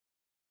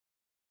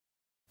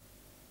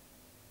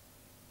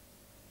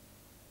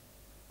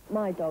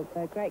my dog.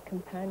 They're great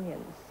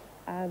companions,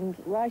 and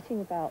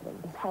writing about them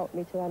has helped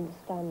me to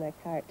understand their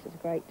characters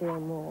a great deal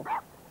more.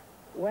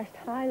 West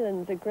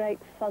Highlands are great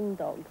fun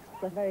dogs.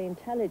 They're very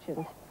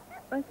intelligent.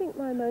 I think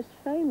my most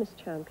famous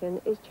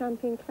champion is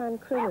Champion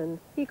Clancrinan.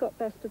 He got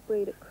best of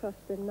breed at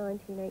Crufts in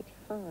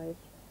 1985.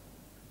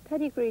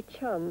 Pedigree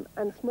Chum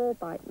and Small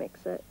Bite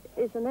Mixer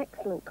is an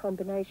excellent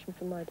combination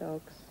for my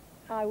dogs.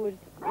 I would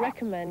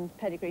recommend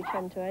Pedigree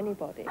Chum to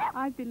anybody.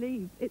 I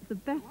believe it's the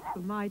best for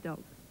my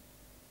dogs.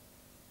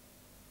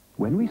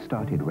 When we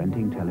started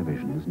renting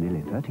televisions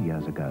nearly 30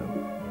 years ago,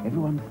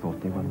 everyone thought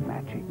they were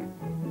magic.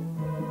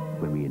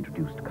 When we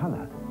introduced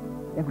colour,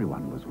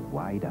 everyone was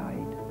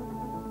wide-eyed.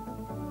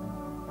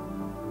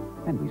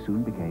 And we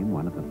soon became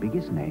one of the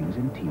biggest names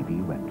in TV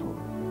rental,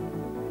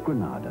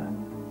 Granada.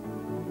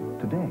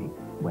 Today,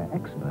 we're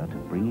expert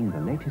at bringing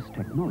the latest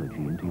technology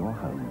into your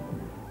home,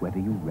 whether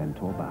you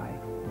rent or buy.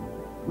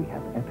 We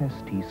have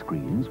FST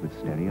screens with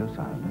stereo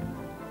sound,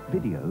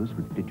 videos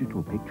with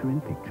digital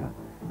picture-in-picture,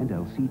 and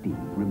LCD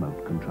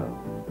remote control,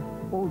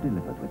 all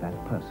delivered with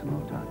that personal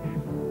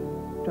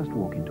touch. Just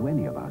walk into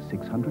any of our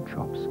 600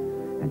 shops,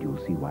 and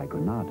you'll see why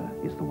Granada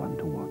is the one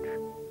to watch.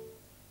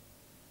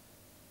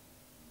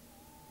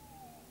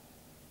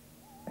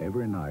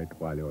 Every night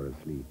while you're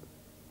asleep,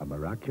 a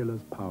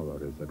miraculous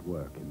power is at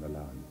work in the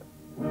land.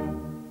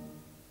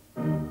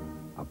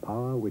 A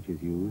power which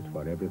is used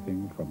for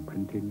everything from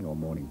printing your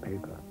morning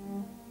paper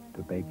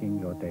to baking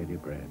your daily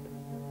bread.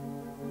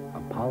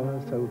 A power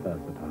so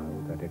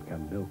versatile that it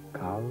can milk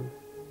cows,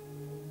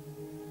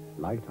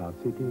 light our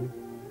cities,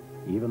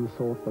 even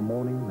sort the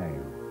morning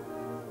mail.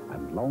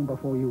 And long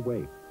before you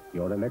wake,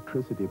 your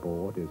electricity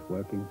board is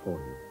working for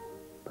you,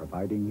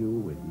 providing you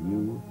with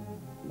news,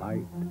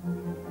 light,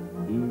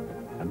 heat,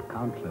 and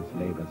countless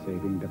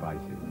labor-saving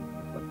devices.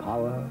 The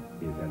power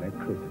is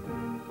electricity,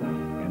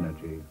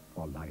 energy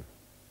for life.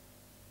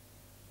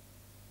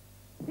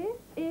 This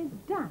is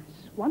Dash,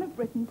 one of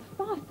Britain's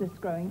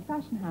fastest-growing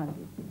fashion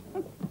houses.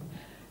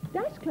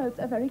 Dash clothes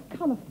are very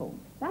colourful.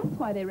 That's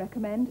why they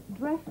recommend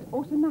Dreft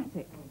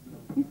Automatic.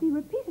 You see,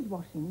 repeated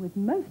washing with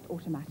most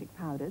automatic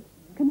powders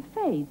can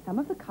fade some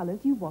of the colours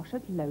you wash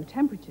at low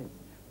temperatures,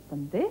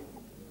 from this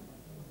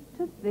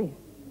to this.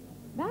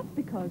 That's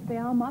because they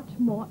are much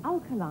more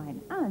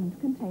alkaline and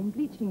contain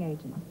bleaching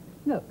agents.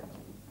 Look,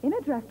 in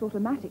a Dreft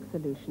Automatic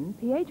solution,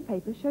 pH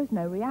paper shows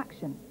no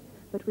reaction.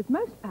 But with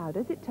most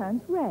powders, it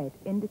turns red,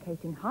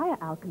 indicating higher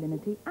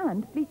alkalinity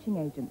and bleaching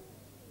agents.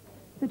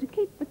 So to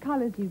keep the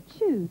colours you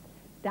choose,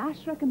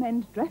 Dash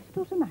recommends Dreft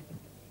Automatic.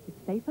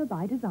 It's safer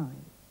by design.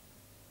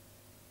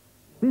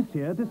 This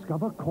year,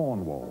 discover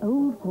Cornwall.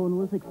 Old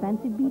Cornwall's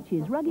expansive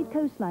beaches, rugged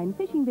coastline,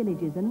 fishing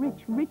villages, and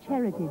rich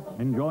heritage.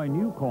 Enjoy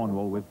new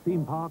Cornwall with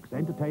theme parks,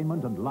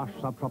 entertainment, and lush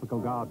subtropical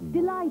gardens.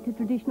 Delight at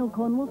traditional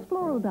Cornwall's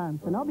floral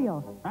dance and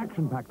obios.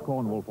 Action-packed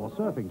Cornwall for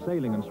surfing,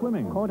 sailing, and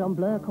swimming. Cordon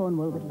bleu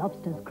Cornwall with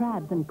lobsters,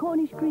 crabs, and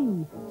Cornish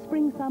cream.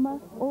 Spring, summer,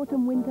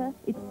 autumn, winter,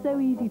 it's so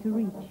easy to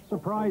reach.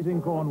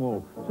 Surprising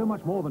Cornwall, so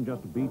much more than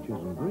just beaches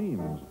and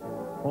dreams.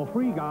 For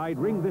free guide,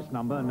 ring this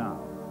number now.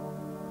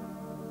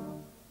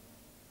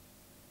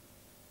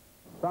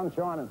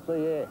 Sunshine and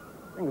sea air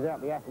brings out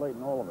the athlete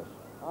in all of us.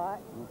 All right.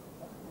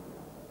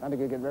 Don't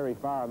think you get very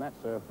far on that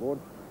surfboard.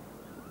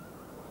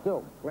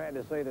 Still, glad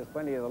to see there's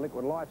plenty of the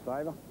liquid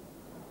lifesaver.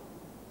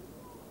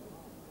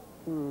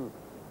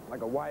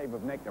 Like a wave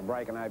of nectar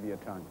breaking over your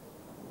tongue.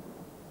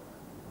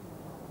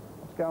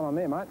 What's going on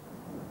there, mate?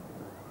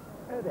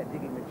 Oh, they're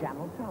digging the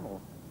Channel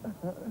Tunnel.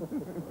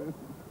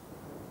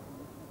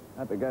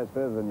 Hope it goes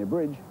further than your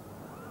bridge.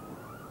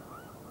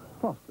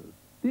 Foster's,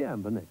 the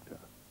Amber Nectar.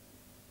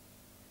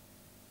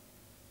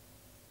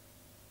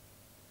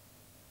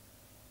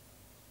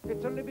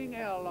 It's a living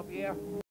hell up here.